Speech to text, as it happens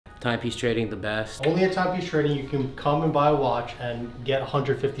Timepiece Trading, the best. Only at Timepiece Trading you can come and buy a watch and get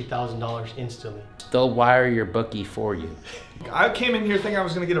 $150,000 instantly. They'll wire your bookie for you. I came in here thinking I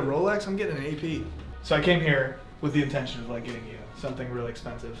was gonna get a Rolex. I'm getting an AP. So I came here with the intention of like getting you something really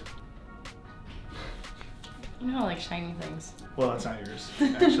expensive. You know I like shiny things. Well, that's not yours,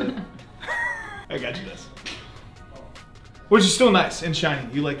 actually. I got you this. Which is still nice and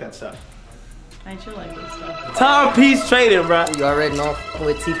shiny. You like that stuff. I do like this stuff. Timepiece Trading, bro. You already know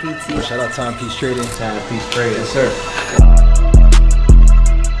with TPT. Shout out Timepiece Trading. Timepiece Trading. Yes, sir.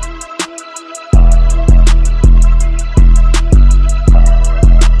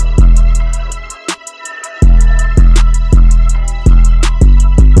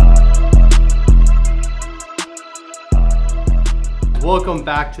 Welcome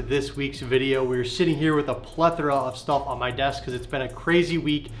back to this week's video. We're sitting here with a plethora of stuff on my desk because it's been a crazy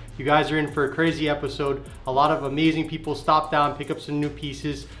week. You guys are in for a crazy episode. A lot of amazing people stop down, pick up some new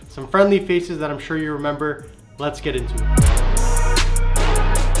pieces, some friendly faces that I'm sure you remember. Let's get into it.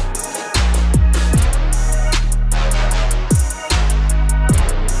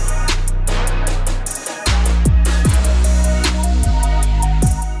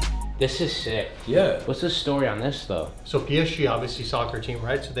 This is sick. Yeah. What's the story on this though? So PSG, obviously soccer team,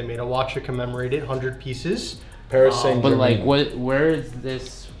 right? So they made a watch to commemorate it, 100 pieces. Paris Saint-Germain. But like, where is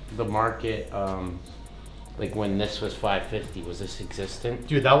this, the market, like when this was 550, was this existent?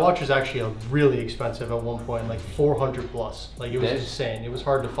 Dude, that watch was actually really expensive at one point, like 400 plus. Like it was insane. It was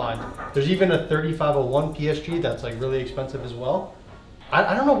hard to find. There's even a 3501 PSG that's like really expensive as well.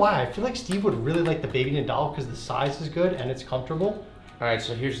 I don't know why. I feel like Steve would really like the Baby Nadal because the size is good and it's comfortable. All right,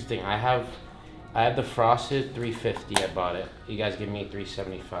 so here's the thing. I have the frosted 350. I bought it. You guys give me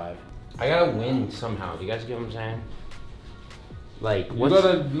 375. I gotta win somehow. Do you guys get what I'm saying? Like, You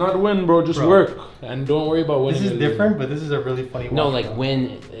gotta not win, bro. Just work and don't worry about winning. This is different, but this is a really funny watch. No, like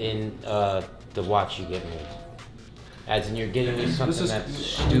win in the watch you give me. As in, you're getting me something that's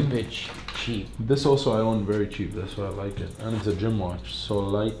stupid cheap. This also I own very cheap. That's why I like it, and it's a gym watch, so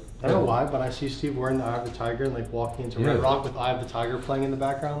light. I don't know why, but I see Steve wearing the Eye of the Tiger and like walking into Red Rock with Eye of the Tiger playing in the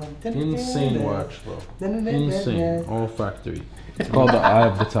background. Like, Insane watch, bro. Insane. All factory. It's called the Eye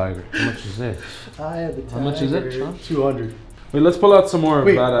of the Tiger. How much is this? Eye of the Tiger. How much is it, Sean? 200. Wait, let's pull out some more.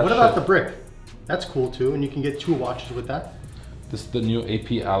 Wait, badass what about shit. the brick? That's cool too, and you can get 2 watches with that. This is the new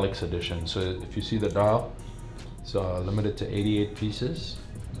AP Alex edition. So if you see the dial, it's limited to 88 pieces.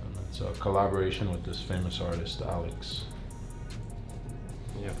 And it's a collaboration with this famous artist, Alex.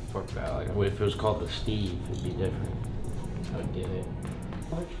 Yeah, fuck that. Like, if it was called the Steve, it'd be different. I'd get it.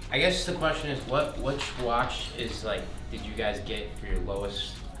 I guess the question is, which watch is like, did you guys get for your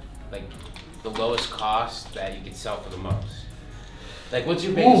lowest, like, the lowest cost that you could sell for the most? Like, what's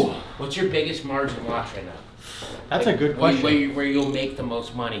your biggest margin watch right now? That's like, a good question. Where you'll make the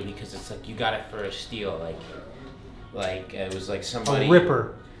most money because it's like you got it for a steal, like it was like somebody. A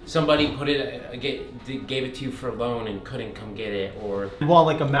ripper. Somebody put it, gave it to you for a loan and couldn't come get it, or You want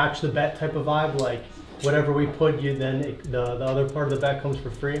like a match the bet type of vibe, like whatever we put you, then the other part of the bet comes for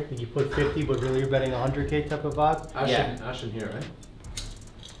free. Like you put 50, but really you're betting 100K type of vibe. Ashton here, right?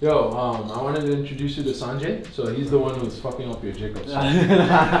 Yo, I wanted to introduce you to Sanjay. So he's the one who's fucking up your Jacobs.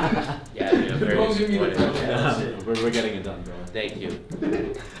 yeah, dude, I'm very Don't give me the disappointed. We're getting it done, bro. Thank you.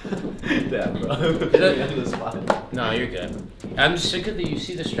 Damn, bro. No, you're good. I'm just sick of the. You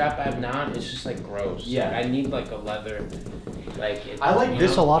see the strap I have now? It's just like gross. Yeah. Like, I need like a leather. Like. I like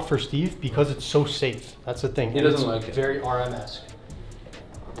this a lot for Steve because it's so safe. That's the thing. He doesn't like it. Very RM-esque.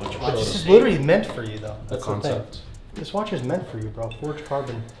 Which This is literally meant for you though. The That's concept. The thing. This watch is meant for you, bro. Forged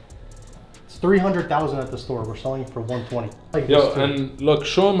carbon. It's 300,000 at the store. We're selling it for 120. Like Yo, and look,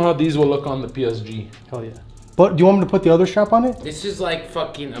 show him how these will look on the PSG. Hell yeah. But do you want me to put the other strap on it? This is like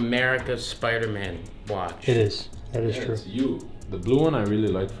fucking America's Spider-Man watch. It is. That is true. It's you. The blue one I really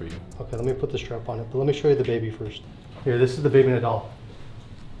like for you. Okay, let me put the strap on it. But let me show you the baby first. Here, this is the Baby Nadal.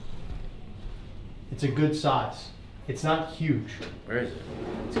 It's a good size. It's not huge. Where is it?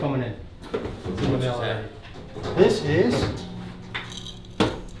 It's coming in. It's in the mail already. This is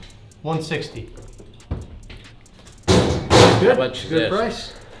 160. Good. How much is Good this?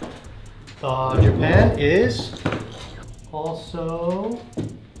 price. Japan is also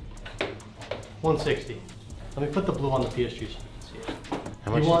 160. Let me put the blue on the PSG so you can see it.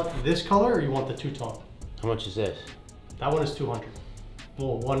 How much? You want this color or you want the two-tone? How much is this? That one is 200.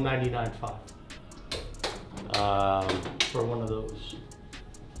 Well, 199.5 for one of those.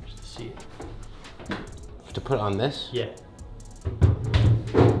 Just to see it. To put on this? Yeah.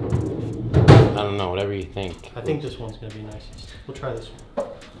 I don't know. Whatever you think. I think this one's gonna be nicest. We'll try this one.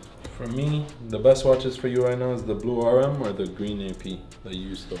 For me, the best watches for you right now is the blue RM or the green AP that you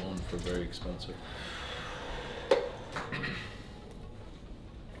used to own for very expensive.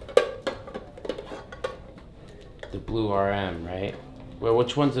 The blue RM, right? Well,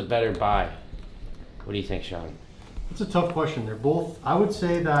 which one's a better buy? What do you think, Sean? It's a tough question. They're both, I would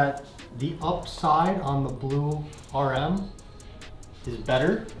say that the upside on the blue RM is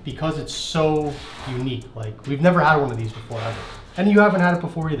better because it's so unique. Like, we've never had one of these before ever. And you haven't had it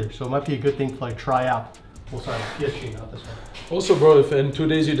before either, so it might be a good thing to like try out. Well, sorry, PSG, not this one. Also, bro, if in 2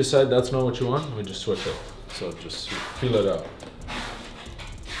 days you decide that's not what you want, we just switch it. So just feel it out.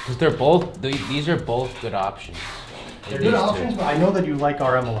 Because they're both, these are both good options. They're good options, but I know that you like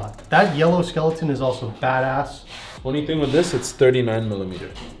RM a lot. That yellow skeleton is also badass. Only thing with this, it's 39 millimeter.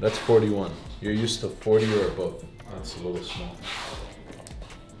 That's 41. You're used to 40 or above. That's a little small.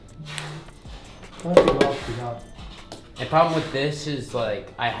 What else we got? The problem with this is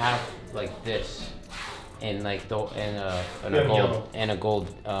like I have like this, and like a gold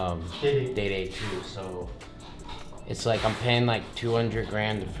Day too. So it's like I'm paying like 200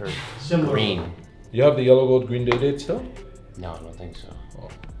 grand for Similar. green. You have the yellow gold green Day still? No, I don't think so. Oh.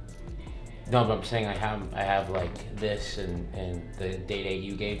 No, but I'm saying I have like this and the Day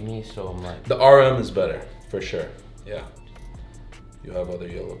you gave me. So I'm like The RM is better for sure. Yeah. You have other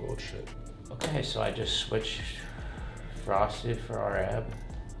yellow gold shit. okay, so I just switched frosted for RM.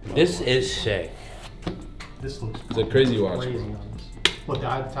 This is sick. This looks It's a crazy watch, crazy bro. on this. What, the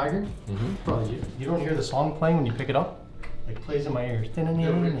Eye of the Tiger? Mm-hmm. Bro, you don't hear the song playing when you pick it up? Like, it plays in my ears. You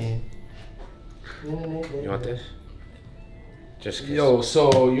want this? Just 'cause. Yo,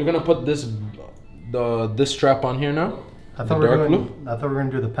 so you're gonna put this strap on here now? I thought we were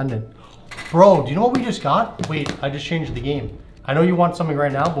gonna do the pendant. Bro, do you know what we just got? Wait, I just changed the game. I know you want something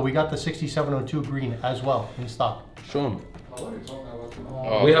right now, but we got the 6702 green as well in stock. Show him.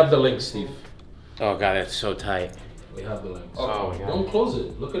 Oh, We have the link, Steve. oh god, it's so tight. We have the link. Oh, yeah. Don't close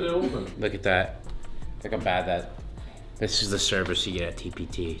it. Look at it open. Look at that. Look how bad that. This is the service you get at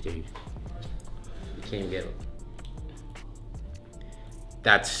TPT, dude. You can't get it.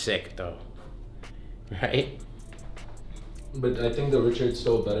 That's sick though. Right? But I think the Richard's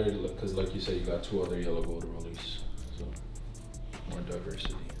still better because, like you said, you got 2 other yellow gold rollies. So, more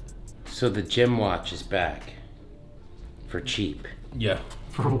diversity. So the gym watch is back. For cheap. Yeah.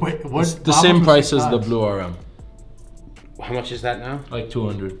 For what? What's The same price as the blue RM. How much is that now? Like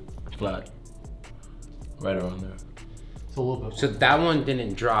 200 flat. Right around there. It's a little bit. So that one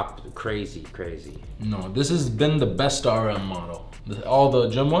didn't drop crazy. No, this has been the best RM model. All the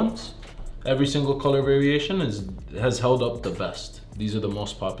gym ones, every single color variation has held up the best. These are the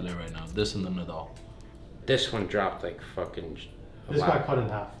most popular right now. This and the Nadal. This one dropped like fucking a This lot. got cut in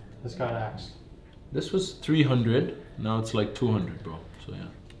half. This got axed. This was 300. Now it's like 200, bro. So yeah.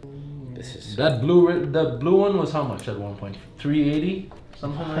 This is That blue one was how much at one point? 380,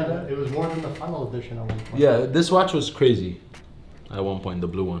 something like that. It was more than the final edition at one point. Yeah, this watch was crazy. At one point, the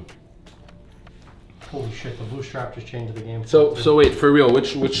blue one. Holy shit, the blue strap just changed the game. So wait, for real,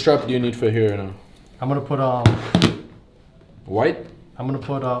 which strap do you need for here now? I'm gonna put White? I'm gonna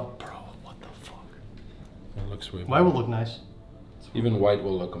put bro, what the fuck? That looks way White better. will look nice. Even white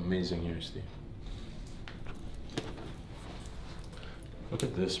will look amazing here, Steve. Look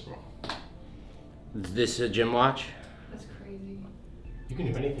at this, bro. this a gym watch? That's crazy. You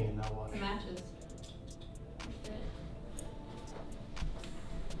can do anything in that watch. It matches.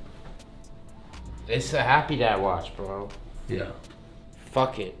 It's a Happy Dad watch, bro. Yeah.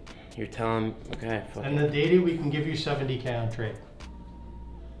 Fuck it. You're telling okay, fuck And it. the Day we can give you 70K on trade.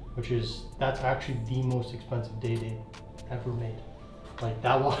 That's actually the most expensive Day ever made. Like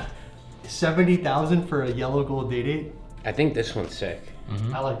that one, 70,000 for a yellow gold Day. I think this one's sick.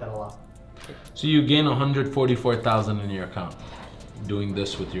 I like that a lot. So you gain 144,000 in your account doing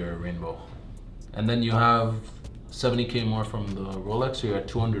this with your rainbow. And then you have 70K more from the Rolex, so you're at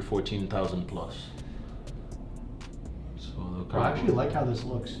 214,000 plus. So Bro, I actually like how this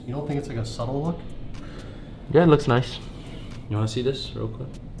looks. You don't think it's like a subtle look? yeah, it looks nice. You wanna see this real quick?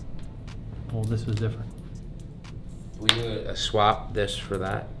 Well, this is different. We do a swap this for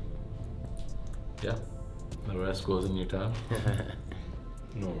that. Yeah. The rest goes in your tab.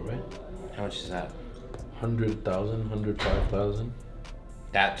 No, right? How much is that? 100,000, 105,000.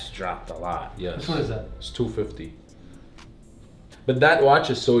 That's dropped a lot. Yes. Which one is that? It's 250. But that watch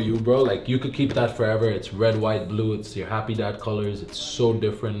is so you, bro. Like you could keep that forever. It's red, white, blue. It's your Happy Dad colors. It's so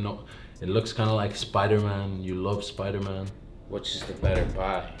different. No, it looks kind of like Spider-Man. You love Spider-Man. Which is the better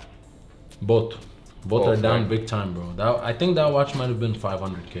buy? Both Both, are down right? big time, bro. I think that watch might have been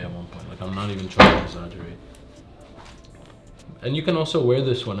 500K at one point. Like I'm not even trying to exaggerate. And you can also wear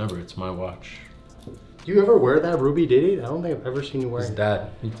this whenever. It's my watch. Do you ever wear that ruby date? I don't think I've ever seen you wearing His it. dad.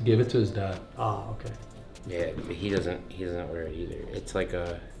 He gave it to his dad. Ah, okay. Yeah, but he doesn't wear it either. It's like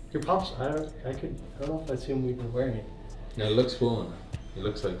a... Your pops, I don't know if I've seen him even wearing it. Yeah, it looks cool on him. He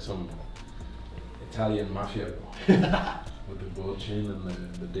looks like some Italian mafia with the gold chain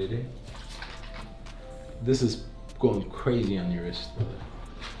and the dede. This is going crazy on your wrist.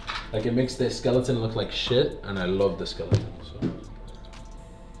 Like it makes the skeleton look like shit, and I love the skeleton. So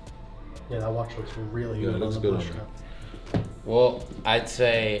Yeah, that watch looks really yeah, good. it looks on the good on push me. strap. Well, I'd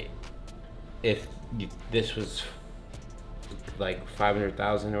say if this was like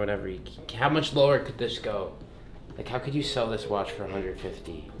 500,000 or whatever, how much lower could this go? Like, how could you sell this watch for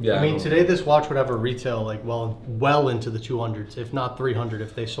 150? Yeah, I mean, today this watch would have a retail like well into the 200s, if not 300,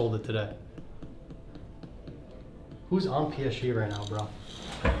 if they sold it today. Who's on PSG right now, bro?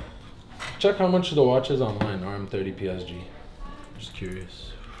 check how much the watch is online. RM30 PSG. Just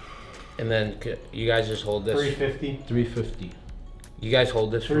curious. And then you guys just hold this. 350. 350. You guys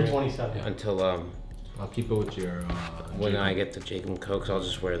hold this for me 327. until I'll keep it with your. when Jacob. I get the Jacob and Cokes, I'll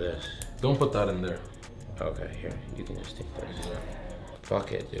just wear this. Don't put that in there. Okay, here, you can just take this.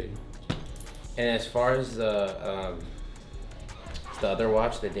 Fuck it, dude. And as far as the other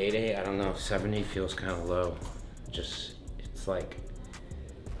watch, the Day, I don't know, 70 feels kind of low. Just, it's like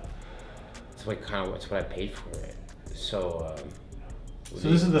kind of what's what I paid for it. So, So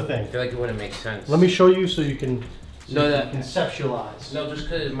this is the I thing. feel like it wouldn't make sense. Let me show you so you can that conceptualize. No, just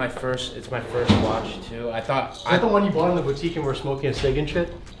because it's my first watch too. I thought Is that the one you bought in the boutique and we're smoking a cig and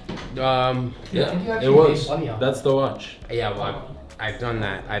shit? Yeah, you it actually was. made money on That's the watch. Yeah, well, I've done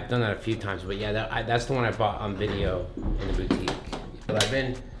that. I've done that a few times, but yeah, that's the one I bought on video in the boutique. But I've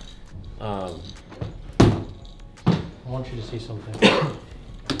been, I want you to see something.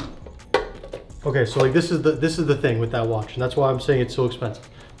 Okay, so like this is the thing with that watch, and that's why I'm saying it's so expensive.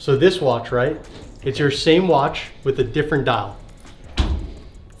 So this watch, right? It's your same watch with a different dial.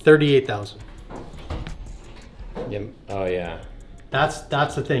 38,000. yeah, oh yeah. That's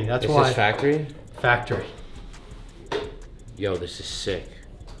the thing. That's Is why this factory? factory. Yo, this is sick.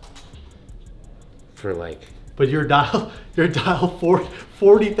 For like, But your dial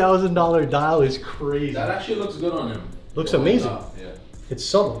 $40,000 dial is crazy. That actually looks good on him. Looks amazing. Yeah. It's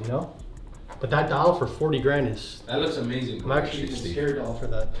subtle, you know. But that dial for 40 grand is. That looks amazing. I'm actually scared to offer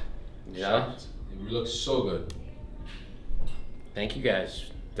that. yeah. It looks so good. Thank you guys.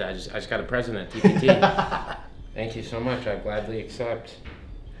 I just got a present at TPT. Thank you so much. I gladly accept.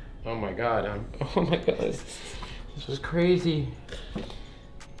 Oh my god. Oh my god. This is crazy.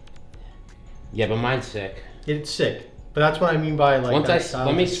 Yeah, but mine's sick. It's sick. But that's what I mean by like. Once that dial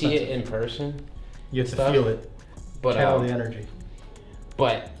let me is see it expensive. in person. You have to stuff. feel it. But Channel the energy.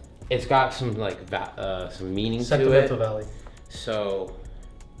 but it's got some like some meaning to Sentimental it. value. So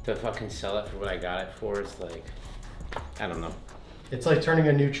to fucking sell it for what I got it for is like, I don't know. It's like turning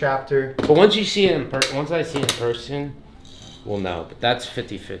a new chapter. But once you see it once I see it in person, we'll know. But that's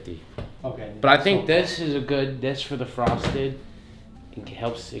 50-50. Okay. But I think this is a good for the frosted.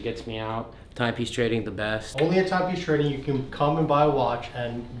 It gets me out. Timepiece trading the best. Only at Timepiece Trading you can come and buy a watch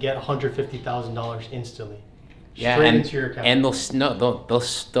and get $150,000 instantly. Yeah, Straight and, into your account. and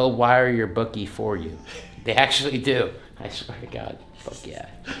they'll wire your bookie for you. They actually do. I swear to God. Fuck yeah.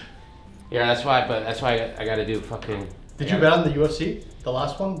 Yeah, that's why I gotta do fucking. Did you bet on the UFC? The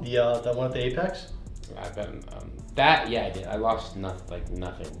last one? The one at the Apex? I bet that. Yeah, I did. I lost nothing.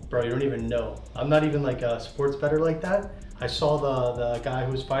 Bro, you don't even know. I'm not even like a sports bettor like that. I saw the guy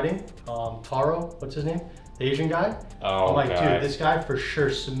who was fighting, Taro, what's his name? The Asian guy. Oh, I'm like, God. dude, this guy for sure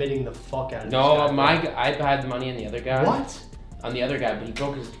submitting the fuck out of No, this guy. I had money on the other guy. What? On the other guy, but he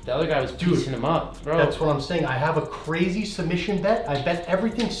broke the other guy was piecing him up, bro. That's what I'm saying. I have a crazy submission bet. I bet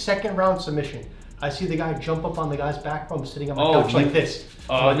everything second round submission. I see the guy jump up on the guy's back, bro. I'm sitting on my couch like this.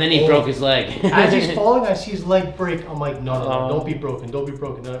 Oh, and then he broke his leg. As he's falling, I see his leg break. I'm like, no, don't be broken. Don't be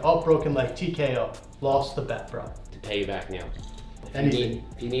broken. They're like, oh, broken leg, TKO. Lost the bet, bro. To pay you back, Neil. Anything.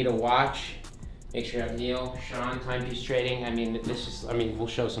 If you need a watch, make sure you have Neil, Sean, Timepiece Trading. We'll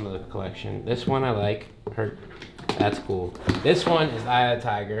show some of the collection. This one I like. That's cool. This one is Eye of the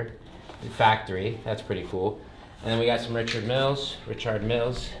Tiger, Factory. That's pretty cool. And then we got some Richard Milles.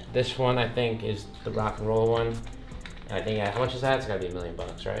 This one I think is the rock and roll one. And I think how much is that? It's gotta be $1 million,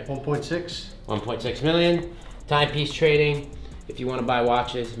 right? 1.6. 1.6 million. Timepiece Trading. If you want to buy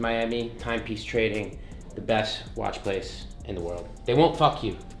watches, Miami, Timepiece Trading, the best watch place in the world. They won't fuck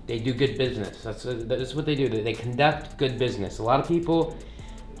you. They do good business. That's what they do. They conduct good business. A lot of people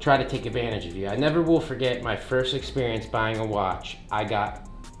try to take advantage of you. I never will forget my first experience buying a watch. I got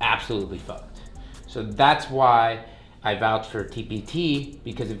absolutely fucked. So that's why I vouch for TPT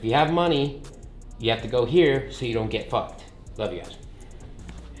because if you have money, you have to go here so you don't get fucked. Love you guys.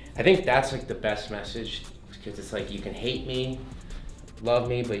 I think that's like the best message because it's like you can hate me, love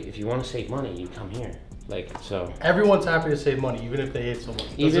me, but if you want to save money, you come here. Like, so. Everyone's happy to save money, even if they hate someone.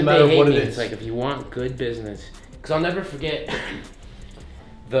 Doesn't Even if matter they hate what me, it is. it's like if you want good business. Because I'll never forget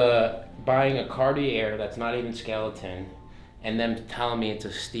the buying a Cartier that's not even skeleton and them telling me it's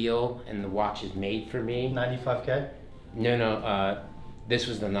a steal and the watch is made for me. 95K? No, this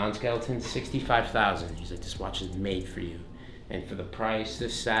was the non-skeleton, 65,000. He's like, this watch is made for you. And for the price,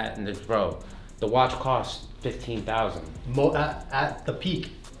 this, that, and this, bro, the watch cost 15,000. At the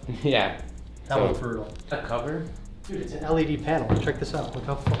peak. Yeah. That one's brutal. A cover? Dude, it's an LED panel. Check this out. Look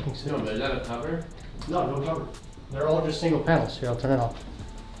how fucking sick. No, but is that a cover? No cover. They're all just single panels. Here, I'll turn it off.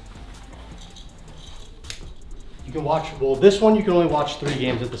 You can watch, well, this one you can only watch 3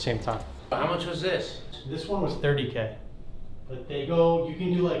 games at the same time. How much was this? This one was 30K. But they go, you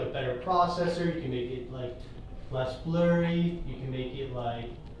can do like a better processor, you can make it like less blurry, you can make it like,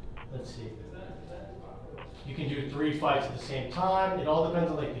 let's see. You can do 3 fights at the same time. It all depends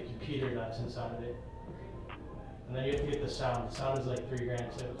on like the computer that's inside of it. And then you have to get the sound. The sound is like $3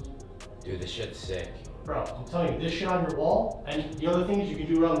 grand too. Dude, this shit's sick. Bro, I'm telling you, this shit on your wall, and the other thing is you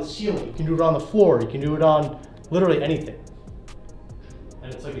can do it on the ceiling, you can do it on the floor, you can do it on literally anything.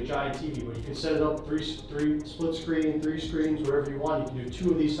 And it's like a giant TV, but you can set it up three split screen, 3 screens, wherever you want. You can do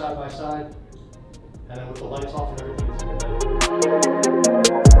 2 of these side by side, and then with the lights off and everything, it's like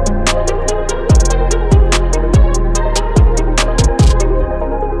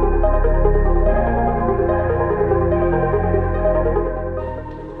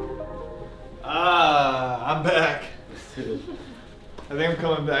I'm back. I think I'm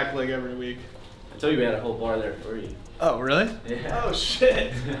coming back like every week. I told you we had a whole bar there for you. Oh, really? Yeah. Oh,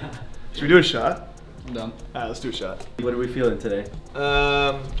 shit. Should we do a shot? I'm done. Alright, let's do a shot. What are we feeling today?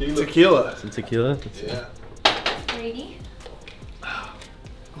 Tequila. Some tequila? Yeah. Ready?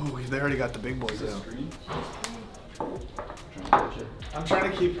 Oh, they already got the big boys out. I'm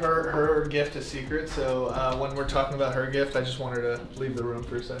trying to keep her gift a secret, so when we're talking about her gift, I just want her to leave the room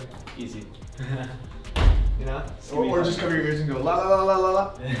for a second. Easy. You know? Or just cover your ears and go la la la la la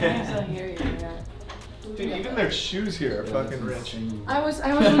la. I still hear you. Yeah. Dude, even their shoes here are fucking rich. I was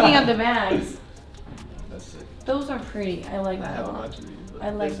looking at the bags. That's sick. Those are pretty. I like I that have a a lot. bunch of these. But I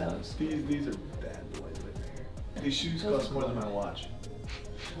like those. These are bad boys right there. These shoes Those cost more than my watch.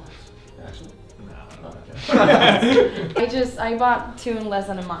 Actually? No. I bought 2 in less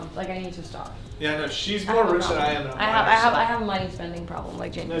than a month. Like I need to stop. Yeah, no, she's I more have a rich than I am. problem. And I have a money spending problem.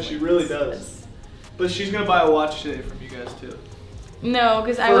 Like genuinely. No, she really does. But she's gonna buy a watch today from you guys too. No,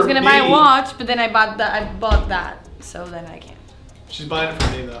 because I For was gonna buy a me. watch, but then I bought that, so then I can't. She's buying it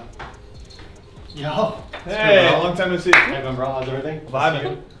for me though. Yo. Hey, long time no see. Hey, man, bro, how's everything?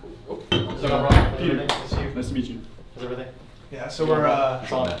 Vibing. What's going on, bro? How's everything? Nice to meet you. How's everything? Yeah, so we're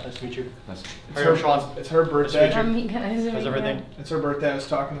Sean, nice to meet you. Nice. it's her birthday. How's everything? It's her birthday. I was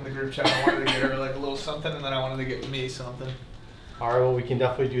talking in the group chat. I wanted to get her like a little something, and then I wanted to get me something. All right, well, we can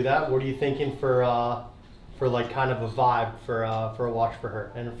definitely do that. What are you thinking for like kind of a vibe for a watch for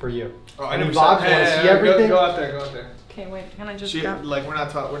her and for you? Oh, Any never vibes? said- Want to see everything? Go out there. Go out there. Okay, wait. Can I just She grab? like we're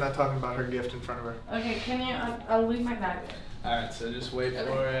not talking about her gift in front of her. Okay, can you? I'll leave my bag there. All right, so just wait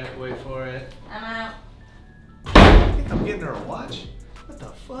for it. Wait for it. I'm out. I think I'm getting her a watch. What the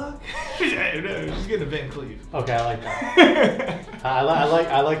fuck? Yeah, no, she's getting a Van Cleef. Okay, I like that.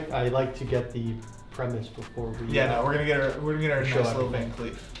 I like to get the premise before we. Yeah, no, we're gonna get her a Show nice little everything.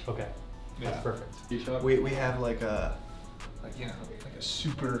 Van Cleef. Okay, that's Yeah. perfect. We have like a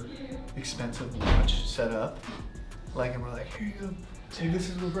super expensive watch set up. Like, and we're like, here you go. Say this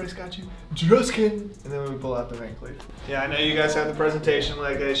is what Bryce got you. Just kidding. And then we pull out the Van Cleef. Yeah, I know you guys have the presentation.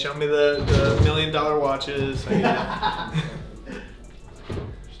 Like, hey, show me the $1 million watches. I get it.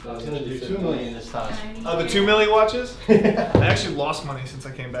 I was gonna do 2 million this time. Oh, the 2 million watches? I actually lost money since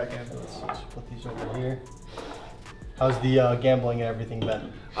I came back in. Let's put these over here. How's the gambling and everything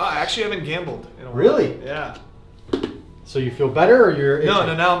been? Oh, I actually haven't gambled in a while. Really? Yeah. So you feel better, or you're?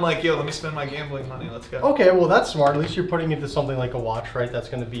 No, now I'm like, yo, let me spend my gambling money. Let's go. Okay, well that's smart. At least you're putting into something like a watch, right? That's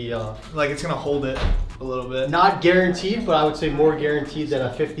gonna be Like, it's gonna hold it a little bit. not guaranteed, but I would say more guaranteed than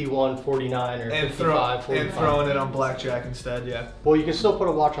a 51, 49, or And 55, 45. throwing it on blackjack instead, yeah. Well, you can still put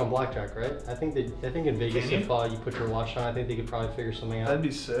a watch on blackjack, right? I think in Vegas, Can you? if you put your watch on, I think they could probably figure something out. That'd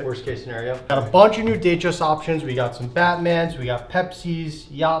be sick. Worst case scenario. Got a bunch of new Datejust options. We got some Batmans, we got Pepsis,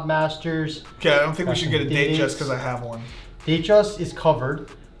 Yacht Masters. Okay, I don't think we Got should some get a date dates. just because I have one. Datejust is covered.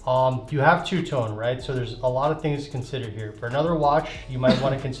 You have two-tone, right? So there's a lot of things to consider here. For another watch, you might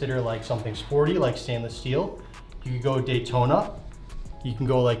want to consider like something sporty, like stainless steel. You can go Daytona. You can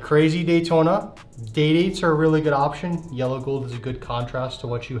go like crazy Daytona. Day-dates are a really good option. Yellow gold is a good contrast to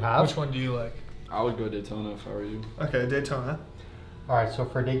what you have. Which one do you like? I would go Daytona if I were you. Okay, Daytona. All right, so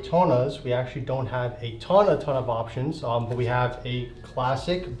for Daytonas, we actually don't have a ton of options, but we have a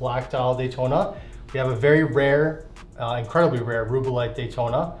classic black dial Daytona. We have a very rare, incredibly rare Rubelite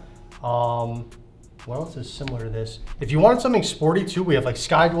Daytona. What else is similar to this? If you wanted something sporty too, we have like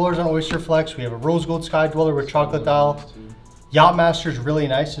Sky Dwellers on Oyster Flex. We have a rose gold Sky Dweller with chocolate dial. Yachtmaster is really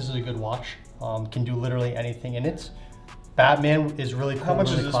nice. This is a good watch. Can do literally anything in it. Batman is really cool. How much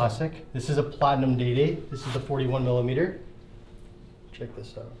really is this classic. one? This is a platinum day-date. This is the 41 millimeter. Check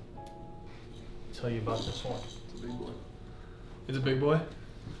this out. I'll tell you about this one. It's a big boy. It's a big boy?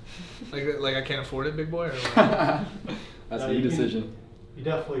 like I can't afford it, big boy? Or what? That's No, your you can- decision. You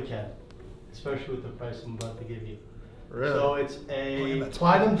definitely can, especially with the price I'm about to give you. Really? So it's Look a at that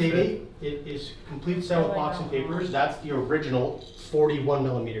platinum fit. day-date. It is complete set with box and papers. That's the original 41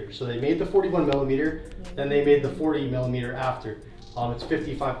 millimeter. So they made the 41 millimeter, then they made the 40 millimeter after. It's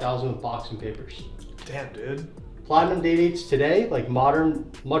 55,000 with box and papers. Damn, dude. Platinum day-dates today, like modern,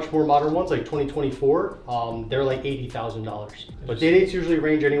 much more modern ones, like 2024, they're like $80,000. But day-dates usually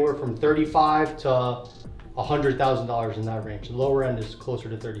range anywhere from $35,000 to $100,000 in that range. The lower end is closer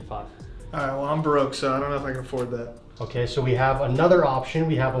to 35. All right, well, I'm broke, so I don't know if I can afford that. Okay, so we have another option.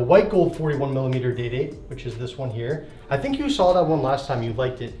 We have a white gold 41 millimeter day-date, which is this one here. I think you saw that one last time. You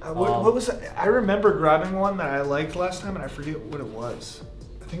liked it. What was that? I remember grabbing one that I liked last time, and I forget what it was.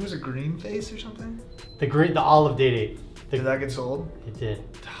 I think it was a green face or something. The olive day-date. Did that get sold? It did.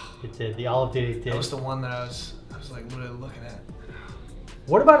 It did. The olive day-date did. That was the one that I was like literally looking at.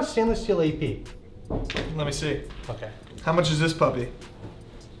 What about a stainless steel AP? Let me see. Okay. How much is this puppy?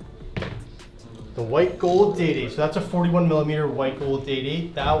 The white gold day-date. So that's a 41 millimeter white gold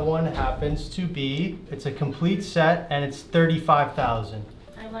day-date. That one happens to be, it's a complete set and it's 35,000.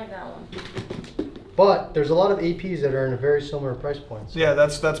 I like that one. But there's a lot of APs that are in a very similar price point. So Yeah,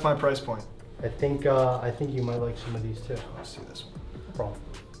 that's my price point. I think you might like some of these too. Let's see this one. No problem.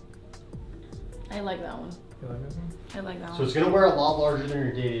 I like that one. You like this one? I like that So one. it's gonna wear a lot larger than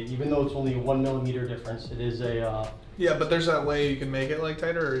your day-date, even though it's only a 1 millimeter difference. It is a, Yeah, but there's that way you can make it like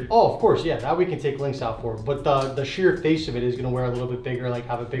tighter. Or... oh, of course, yeah. That we can take links out for. But the sheer face of it is gonna wear a little bit bigger, like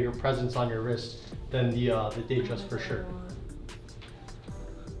have a bigger presence on your wrist than the Datejust for sure.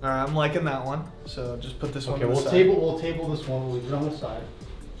 All right, I'm liking that one. So just put this one. Okay, to the we'll side. table this one. We'll leave it on the side.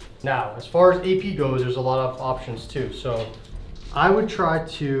 Now, as far as AP goes, there's a lot of options too. So I would try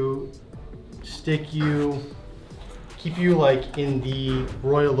to keep you like in the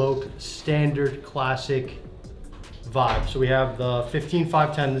Royal Oak standard classic vibe. So we have the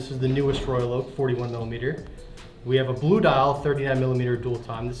 15510. This is the newest Royal Oak 41 millimeter. We have a blue dial 39 millimeter dual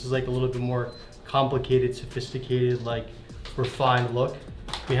time. This is like a little bit more complicated, sophisticated, like refined look.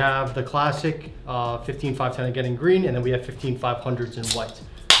 We have the classic 15510 again in green, and then we have 15500s in white.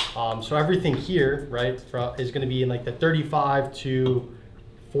 So everything here, right, is going to be in like the 35 to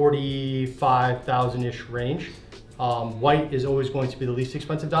 45,000-ish range. White is always going to be the least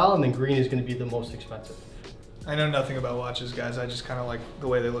expensive dial, and then green is going to be the most expensive. I know nothing about watches, guys. I just kind of like the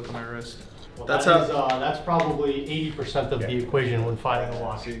way they look on my wrist. Well, That's that's probably 80% of the equation when finding a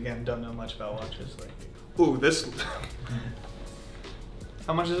watch. See, again, don't know much about watches. Like, ooh, this.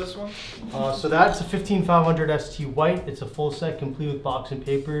 How much is this one? So that's a 15500 ST white. It's a full set complete with box and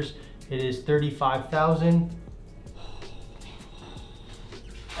papers. It is 35,000.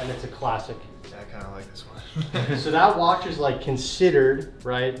 And it's a classic. Yeah, I kind of like this one. So that watch is like considered,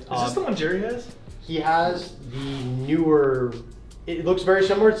 right? Is this the one Jerry has? He has the newer, it looks very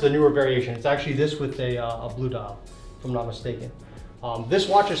similar. It's the newer variation. It's actually this with a blue dial, if I'm not mistaken. This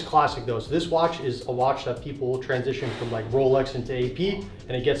watch is classic though. So this watch is a watch that people transition from like Rolex into AP,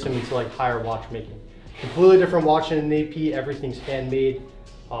 and it gets them into like higher watchmaking. Completely different watch than an AP. Everything's handmade.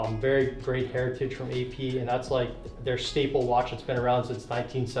 Very great heritage from AP, and that's like their staple watch that's been around since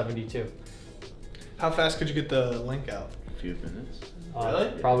 1972. How fast could you get the link out? A few minutes.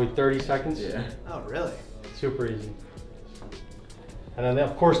 Really? Probably 30 seconds. Yeah. Oh, really? Super easy. And then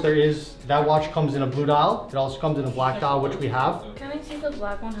of course that watch comes in a blue dial. It also comes in a black dial, which we have. Can I see the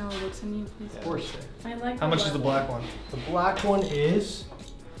black one, how it looks on you, please? Of course. I like How much is the black one? The black one is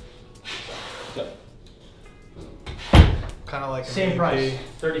Kind of like an same AP. price,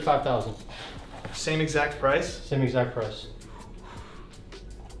 35,000. Same exact price? Same exact price.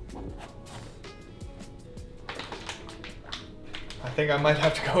 I think I might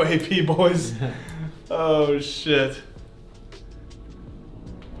have to go AP, boys. Oh, shit.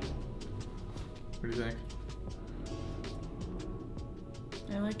 What do you think?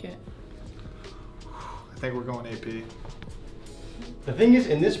 I like it. I think we're going AP. The thing is,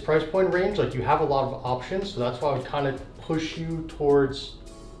 in this price point range, like you have a lot of options, so that's why I would kind of push you towards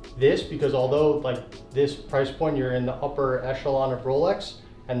this, because although like this price point, you're in the upper echelon of Rolex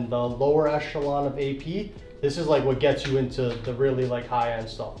and the lower echelon of AP, this is like what gets you into the really like high-end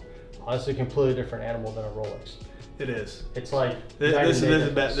stuff. It's a completely different animal than a Rolex. It is. It's like this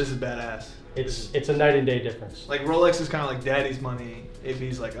is badass. It's a night and day difference. Like Rolex is kind of like daddy's money.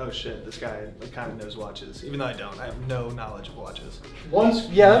 AP's like, oh shit, this guy like kind of knows watches, even though I don't. I have no knowledge of watches.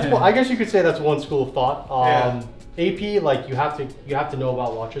 I guess you could say that's one school of thought. AP, like you have to know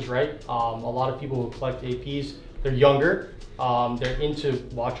about watches, right? A lot of people who collect APs, they're younger. They're into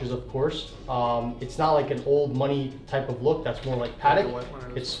watches, of course. It's not like an old money type of look. That's more like Patek.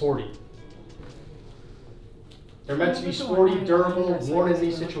 It's sporty. They're meant to be sporty, durable, worn in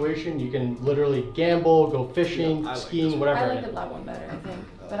any situation. You can literally gamble, go fishing, skiing, whatever. I like the black one better, I think.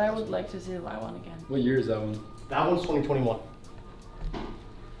 But I would like to see the black one again. What year is that one? That one's 2021.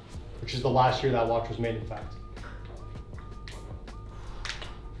 Which is the last year that watch was made, in fact.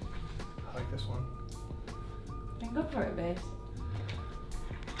 I like this one. Then go for it, babes.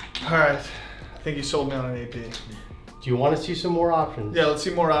 All right, I think you sold me on an AP. Do you want to see some more options? Yeah, let's see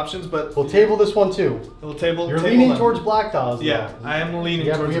more options, but We'll table this one too. we'll table. You're table leaning them. towards black dials. Yeah, I am leaning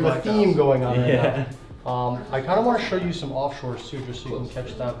towards we have black a theme dials. going on right now. I kind of want to show you some offshores too, just so you can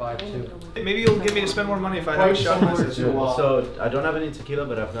catch that vibe too. Maybe you'll get me to spend more money if I have a Quite shot similar myself. to, So I don't have any tequila,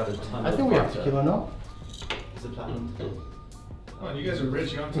 but I've got a ton. I think we have tequila, no? Is it platinum? Oh, you guys are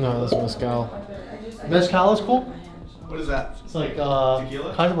rich. You don't have No, that's mezcal. Mezcal is cool. What is that? It's like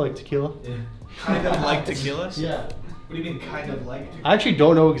Tequila? kind of like tequila. Kind of like tequila? Yeah. What do you mean, kind of like tequila? I actually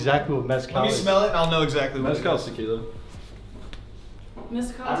don't know exactly what mezcal Let me is. smell it and I'll know exactly what Mezcal's it is. tequila.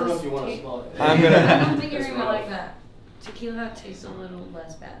 Mr. I don't know if you want to smell it. I'm I gonna. don't think you're gonna like that. Tequila tastes a little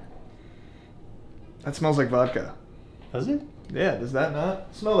less bad. That smells like vodka. Does it? Yeah, does that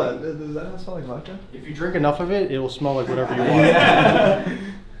not? Smell that. Does that not smell like vodka? If you drink enough of it, it will smell like whatever you want.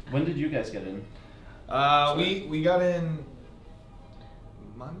 When did you guys get in? We got in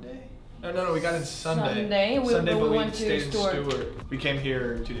Monday? No, we got in Sunday. Sunday, we but went to stayed in Stewart. Stewart. We came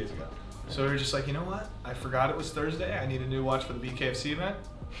here 2 days ago. So we were just like, you know what? I forgot it was Thursday. I need a new watch for the BKFC event.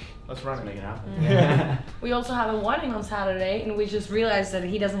 Let's run it. Make it happen. Yeah. We also have a wedding on Saturday, and we just realized that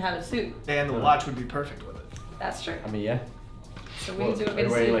he doesn't have a suit. And the watch would be perfect with it. That's true. I mean, yeah. So we need to go Are get you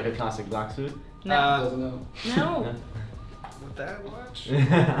a wearing suit. like a classic black suit? No. No. With that watch?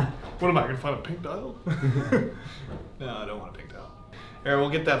 What am I gonna find a pink dial? No, I don't want a pink dial. Here, we'll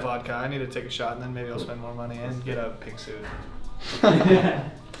get that vodka. I need to take a shot, and then maybe I'll spend more money and get a pink suit.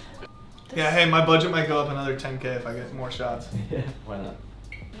 Yeah, hey, my budget might go up another 10K if I get more shots. Yeah. Why not?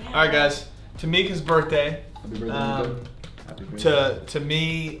 All right, guys. Tamika's birthday. Happy birthday, Mika. Happy birthday. To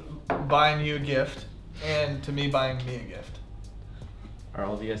me buying you a gift, and to me buying me a gift. Are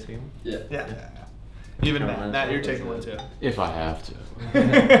all of you guys taking? Yeah. Yeah. Even No, Matt. mine's Matt, not you're this taking one too. If I have to.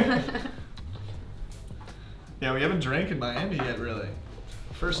 Yeah, we haven't drank in Miami yet, really.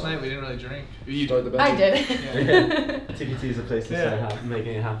 First night we didn't really drink. You Start the I bet. did. TPT is a place to Yeah. start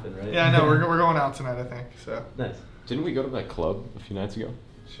making it happen, right? Yeah, I know. We're going out tonight, I think. So. Nice. Didn't we go to that club a few nights ago?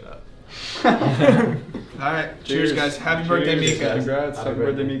 Shut up. All right. Cheers, guys. Happy birthday, Cheers. Mika. Congrats. Happy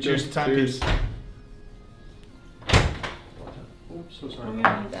birthday, Mika. Cheers to Timepiece. Oops, so sorry. I'm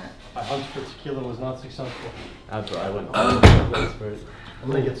gonna need that. My hunt for tequila was not successful. That's what I went all over the place for it. I'm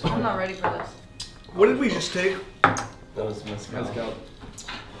gonna get some. I'm not ready for this. What did we just take? That was mezcal. Mezcal.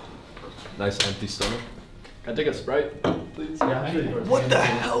 Nice empty stomach. Can I take a Sprite, please? Yeah, actually. What the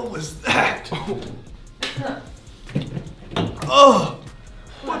hell was that? Oh,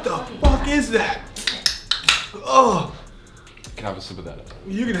 what the fuck is that? Oh, Can I have a sip of that?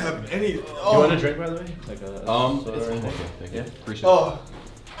 you can have any. Do you Oh, want a drink, by the way? Like a soda It's or okay. anything? Thank you. Yeah. Appreciate it. oh,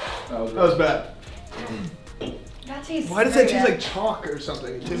 that was bad. That tastes Why does that very taste bad. like chalk or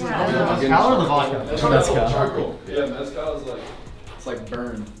something? It tastes Yeah. like The mezcal or the vodka? Mezcal. Charcoal. Yeah, mezcal is like, it's like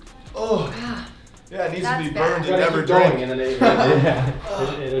burned. Oh, yeah, it needs to be That's burned bad. and never Going drink. and then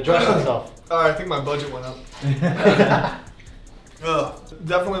it adjusts itself. Oh, I think my budget went up. Ugh,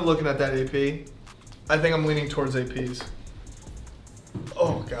 definitely looking at that AP. I think I'm leaning towards APs.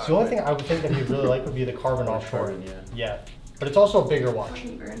 Oh god. So the only thing I would think that you'd really like would be the carbon offshore. Carbon, yeah. Yeah, but it's also a bigger watch.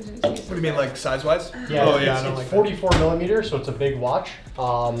 Fucking burns and it tastes What do you mean, like size wise? Yeah, Oh yeah, I it's, don't it's like 44 millimeters, so it's a big watch.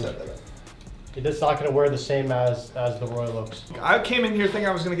 It's not going to wear the same as the Royal Oaks. that. I came in here thinking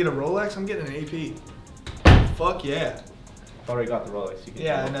I was gonna get a Rolex. I'm getting an AP. Fuck yeah. I've already got the Rolex. You can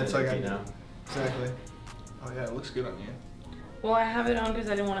Yeah, turn and it that's to like AP now. Exactly. Oh yeah, it looks good on you. Well, I have it on because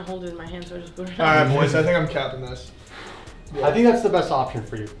I didn't want to hold it in my hand, so I just put it on. All right, boys. I think I'm capping this. Yeah. I think that's the best option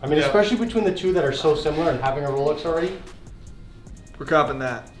for you. I mean, Yeah. especially between the two that are so similar and having a Rolex already. We're copping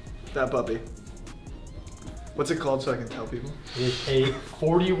that puppy. What's it called so I can tell people? It's a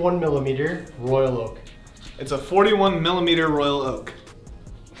 41mm Royal Oak. It's a 41mm Royal Oak.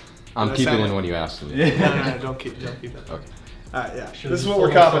 I'm Does that keeping sound it like- when you ask me. No, don't keep that. Okay. Alright, yeah. Should've This is just what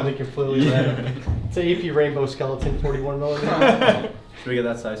we're told us something copping. completely random. It's an AP Rainbow Skeleton 41mm. Should we get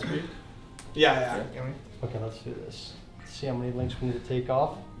that size for you? Yeah. Okay, let's do this. Let's see how many links we need to take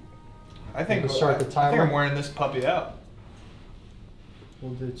off. I think We'll start the I think timer. I'm wearing this puppy out.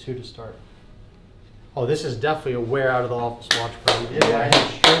 We'll do 2 to start. Oh, this is definitely a wear out of the office watch, bro.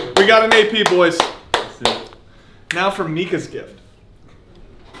 Yeah. We got an AP, boys. Let's do it. Now for Mika's gift.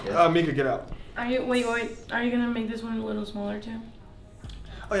 Mika, get out. Are you wait? Are you gonna make this one a little smaller too?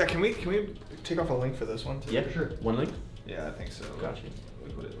 Oh yeah, can we take off a link for this one too? Yeah, sure. One link? Yeah, I think so. Gotcha.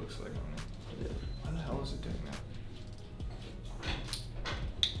 Look what it looks like on it. Why the hell is it doing that?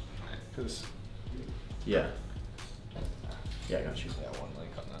 Because Yeah. Yeah, I got you. yeah, one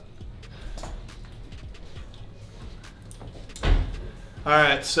link on that. All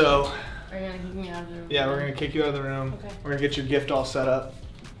right, so Are you gonna kick me out of the room? yeah, we're gonna kick you out of the room. Okay. We're gonna get your gift all set up.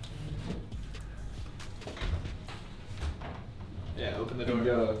 Yeah, open the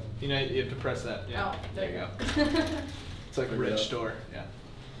door. You know, you have to press that. Yeah. Oh, there you go. go. It's like a There you rich go. door. Yeah.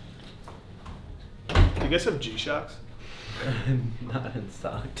 Do you guys have G-Shocks? Not in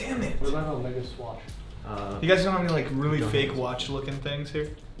stock. Damn it. What about an Omega swatch? You guys don't have any like really fake watch-looking things here?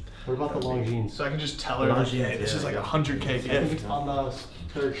 What about the Longines? So I can just tell her, like, yeah, this is like a 100K I think gift. it's on the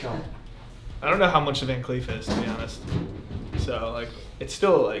third shelf. I don't know how much Van Cleef is, to be honest. So like, it's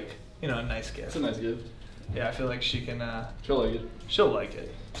still like, you know, a nice gift. It's a nice gift. Yeah, I feel like she can. She'll like it. She'll like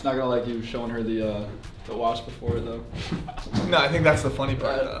it. It's not gonna like you showing her the watch before though. No, I think that's the funny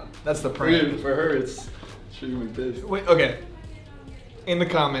part. Though. That's the prank. For her, it's she's gonna be pissed. Wait, okay. In the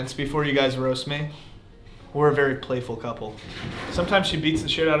comments, before you guys roast me, we're a very playful couple. Sometimes she beats the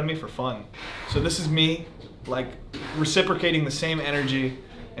shit out of me for fun. So this is me, like, reciprocating the same energy,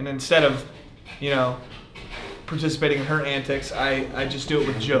 and instead of, you know, participating in her antics, I just do it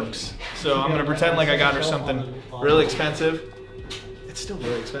with jokes. So I'm gonna pretend like I got her something really expensive. It's still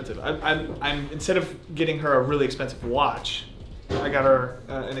really expensive. I'm instead of getting her a really expensive watch, I got her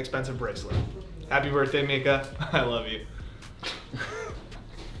an expensive bracelet. Happy birthday, Mika. I love you.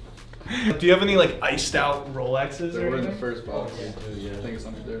 Do you have any like iced out Rolexes They or were in the anything? first box. Yeah. I think it's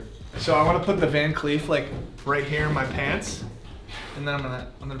under there. So I want to put the Van Cleef like right here in my pants, and then I'm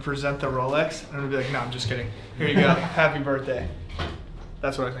gonna present the Rolex, and I'm gonna be like, no, I'm just kidding. Here you go. Happy birthday.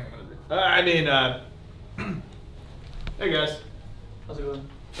 That's what I think I'm gonna do. Hey guys. How's it going?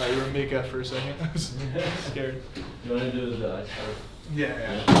 Thought you were Mika for a second. I was scared. You want to do the ice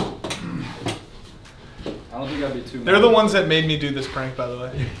Yeah. I don't think I'd be too. They're the ones that made me do this prank, by the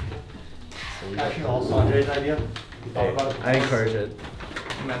way. Actually, all Sanjay's idea. You thought about it? I encourage it.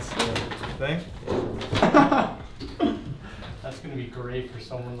 And that's the thing. That's gonna be great for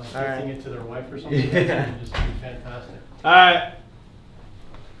someone like All right. gifting it to their wife or something. Yeah. That's gonna just be fantastic. All right.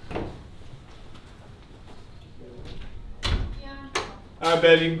 All right,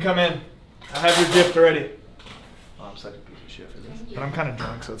 babe, you can come in. I have your gift already. Oh, I'm such a piece of shit for this. But I'm kind of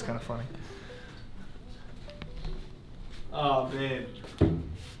drunk, so it's kind of funny. Oh, babe.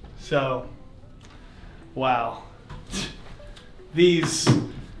 So, wow. These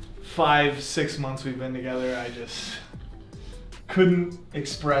 5-6 months we've been together, I just couldn't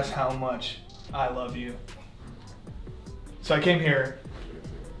express how much I love you. So I came here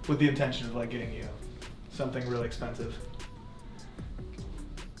with the intention of like getting you something really expensive.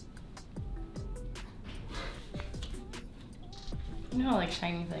 You know, I like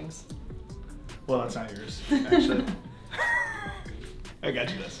shiny things. Well, that's not yours, actually. I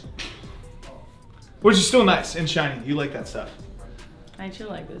got you this. Which is still nice and shiny. You like that stuff. I do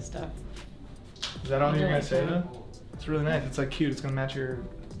like this stuff. Is that all I you're do gonna like say it. though? It's really nice. It's like cute. It's gonna match your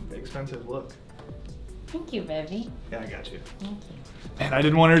expensive look. Thank you, baby. Yeah, I got you. Thank you. And I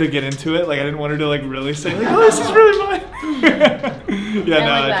didn't want her to get into it. Like I didn't want her to like really say like, oh, this is really mine. Yeah, I no, like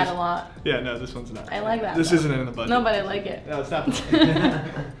I that just- a lot. Yeah, no, this one's not. I like that. This though. isn't in the budget. No, but I like it. No, it's not.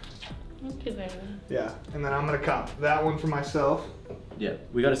 Thank you, baby. Yeah, and then I'm gonna cop that one for myself. Yeah,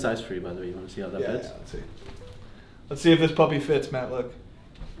 we got a size for you, by the way. You want to see how that Yeah, fits? yeah, let's see. Let's see if this puppy fits, Matt. Look.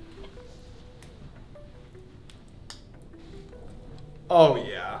 Oh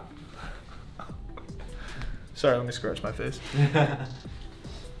yeah. Sorry, let me scratch my face.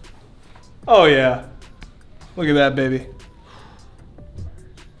 Oh yeah. Look at that, baby.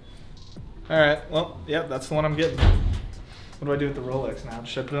 All right. Well, yeah, that's the one I'm getting. What do I do with the Rolex now?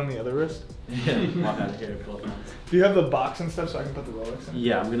 Should I put it on the other wrist? Yeah, walk out of here both hands. Do you have the box and stuff so I can put the Rolex in?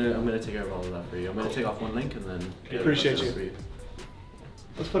 Yeah, I'm gonna take care of all of that for you. I'm gonna take off one link and then. Appreciate you.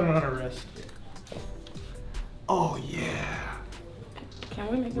 Let's put it on our wrist. Oh yeah. Can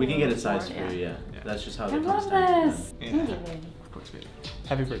we make it? We can get it sized more? for you. Yeah. That's just how I it comes love down. this. Yeah. Thank you, baby. Of course, baby.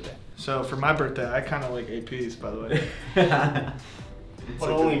 Happy birthday. So for my birthday, I kind of like APs, by the way. But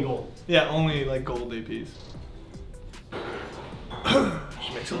only gold. Yeah, only like gold APs.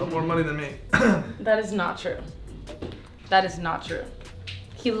 She makes a lot more money than me. That is not true. That is not true.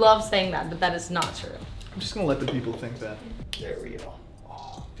 He loves saying that, but that is not true. I'm just gonna let the people think that. There we go.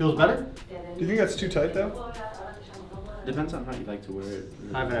 Feels better? Do you think that's too tight though? Depends on how you like to wear it.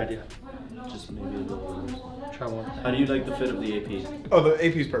 I have an idea. Just maybe a little. Try one. How do you like the fit of the AP? Oh, the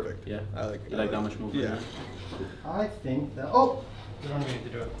AP's perfect. Yeah. I like. You like that much movement? Yeah. I think that. Oh, you don't need to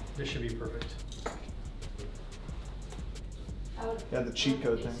do it. This should be perfect. Yeah, the cheat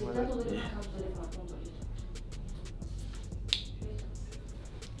code thing with it. Yeah.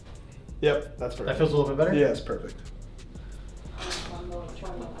 Yep, that's perfect. That feels a little bit better? Yeah, it's perfect.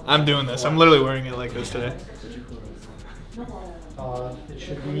 I'm doing this. I'm literally wearing it like this today. It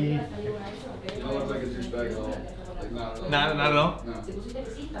should be. You don't look like a douchebag at all. Like, not at all. Not at all? No.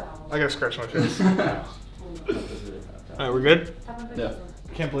 I gotta scratch my face. Alright, we're good? Yeah.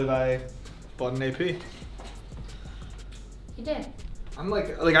 I can't believe I bought an AP. You did. I'm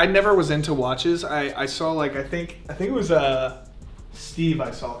like I never was into watches. I saw like I think it was Steve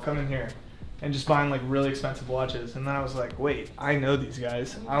I saw come in here and just buying like really expensive watches, and then I was like, wait, I know these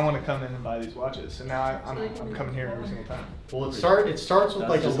guys. I want to come in and buy these watches, and now I'm coming here every single time. Well, it starts with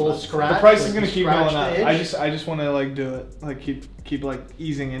like a little scratch. The price is like gonna you keep scratch going up. the edge. I just want to like do it, like keep like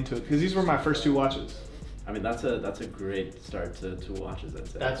easing into it, because these were my first two watches. I mean, that's a great start to watches, I'd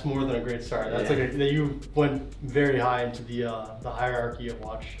say. That's more than a great start. That's Yeah. like you went very high into the hierarchy of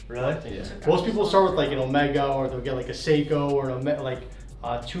watch. Really? Yeah. Most people start with like an Omega, or they'll get like a Seiko, or an like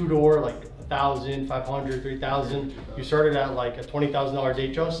two-door, like 1,000, 500, 3,000. You started at like a $20,000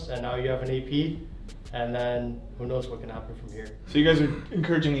 Datejust, and now you have an AP, and then who knows what can happen from here. So you guys are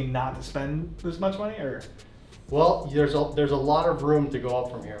encouraging me not to spend this much money, or? Well, there's a lot of room to go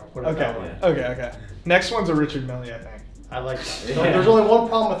up from here. I'll put it that way. Okay. Next one's a Richard Mille, I think. I like that. So there's only one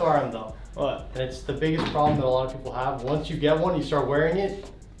problem with RM though. What? And it's the biggest problem that a lot of people have. Once you get one, you start wearing it,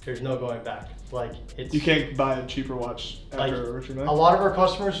 there's no going back. Like it's You can't buy a cheaper watch like after a Richard Mille? a lot of our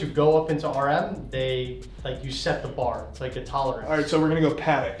customers who go up into RM, they like you set the bar. It's like a tolerance. Alright, so we're gonna go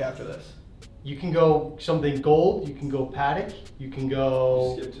Patek after this. You can go something gold, you can go Patek, you can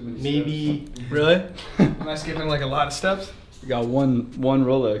go Skip too many maybe Really? Am I skipping like a lot of steps? You got one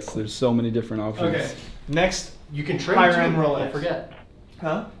Rolex. There's so many different options. Okay. Next. you can trade Higher too, end Rolex. don't forget.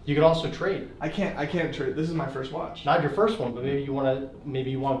 Huh? You can also trade. I can't trade. This is my first watch. Not your first one, but maybe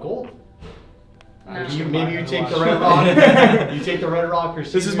you want gold. No. Maybe you take the Red Rock. You take the Red Rock or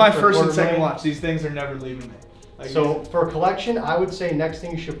This is my for first and $250,000. second watch. These things are never leaving me. Like, So for a collection, I would say next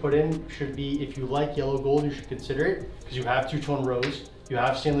thing you should put in should be, if you like yellow gold, you should consider it, because you have two-tone rose, you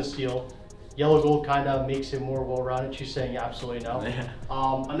have stainless steel. Yellow gold kind of makes it more well-rounded. She's saying absolutely no. Yeah.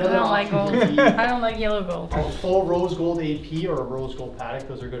 I Another don't like option gold. would be I don't like yellow gold. a full rose gold AP or a rose gold Patek.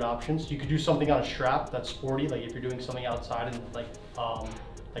 Those are good options. You could do something on a strap that's sporty, like if you're doing something outside and like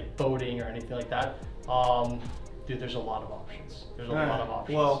boating or anything like that. Dude, there's a lot of options. There's a lot of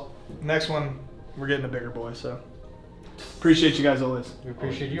options. Well, next one, we're getting a bigger boy, so. Appreciate you guys always. We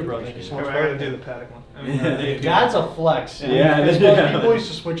appreciate you, bro. Thank you so much. I gotta do the Patek one. I mean, That's a flex. Yeah, This yeah. people used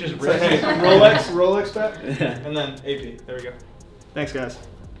to switch his It's like, wrist. hey, Rolex back, Yeah. and then AP. There we go. Thanks, guys.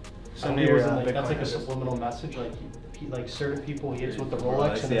 Some Send me people, your like, that's Bitcoin like a address. subliminal message. Like certain people he hits with the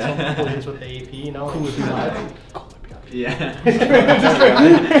Rolex, Rolex, and then yeah. some people he hits with the AP. You know. Yeah.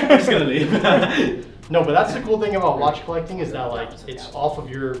 I'm just gonna leave. No, but that's the cool thing about watch collecting is that like it's off of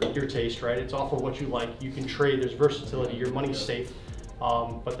your taste, right? It's off of what you like. You can trade. There's versatility. Your money's safe.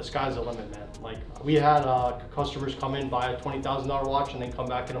 But the sky's the limit, man. Like we had customers come in, buy a $20,000 watch, and then come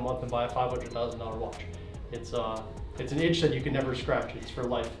back in a month and buy a $500,000 watch. It's an itch that you can never scratch. It's for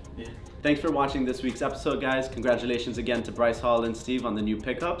life. Yeah. Thanks for watching this week's episode, guys. Congratulations again to Bryce Hall and Steve on the new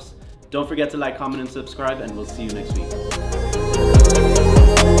pickups. Don't forget to like, comment, and subscribe, and we'll see you next week.